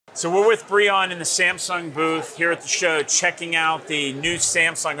So we're with Breon in the Samsung booth here at the show, checking out the new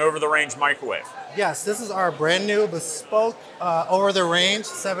Samsung over-the-range microwave. Yes, this is our brand new Bespoke over-the-range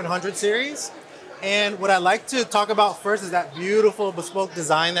 700 series. And what I'd like to talk about first is that beautiful Bespoke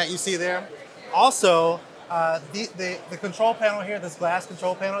design that you see there. Also, the control panel here, this glass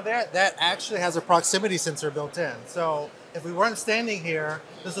control panel there, that actually has a proximity sensor built in. So if we weren't standing here,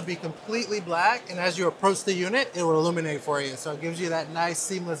 this would be completely black, and as you approach the unit, it will illuminate for you. So it gives you that nice,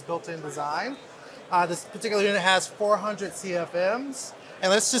 seamless built-in design. This particular unit has 400 CFMs, and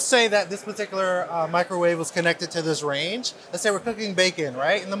let's just say that this particular microwave was connected to this range. Let's say we're cooking bacon,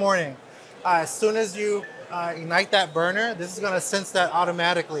 right, in the morning. As soon as you ignite that burner, this is gonna sense that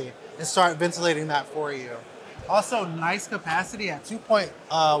automatically and start ventilating that for you. Also, nice capacity at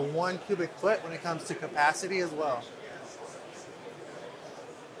 2.1 cubic foot when it comes to capacity as well.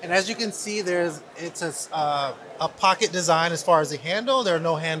 And as you can see, it's a pocket design as far as the handle. There are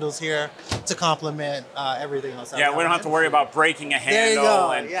no handles here to complement everything else. Yeah, we don't have to worry about breaking a handle. There you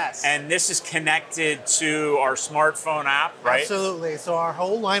go, and, yes. And this is connected to our smartphone app, right? Absolutely. So our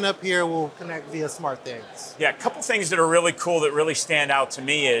whole lineup here will connect via SmartThings. Yeah, a couple things that are really cool that really stand out to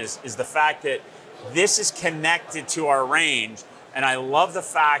me is the fact that this is connected to our range. And I love the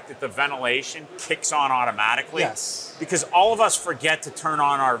fact that the ventilation kicks on automatically. Yes. Because all of us forget to turn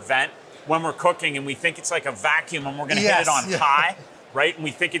on our vent when we're cooking, and we think it's like a vacuum and we're gonna hit it on high, right? And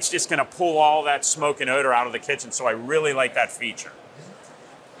we think it's just gonna pull all that smoke and odor out of the kitchen. So I really like that feature.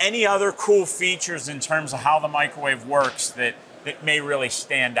 Any other cool features in terms of how the microwave works that may really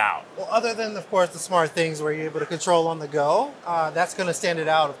stand out? Well, other than, of course, the SmartThings where you're able to control on the go, that's gonna stand it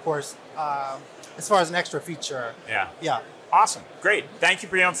out, of course, as far as an extra feature. Yeah. Yeah. Awesome. Great. Thank you,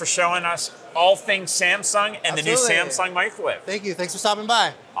 Breon, for showing us all things Samsung and Absolutely. the new Samsung microwave. Thank you. Thanks for stopping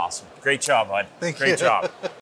by. Awesome. Great job, bud. Thank you. Great job.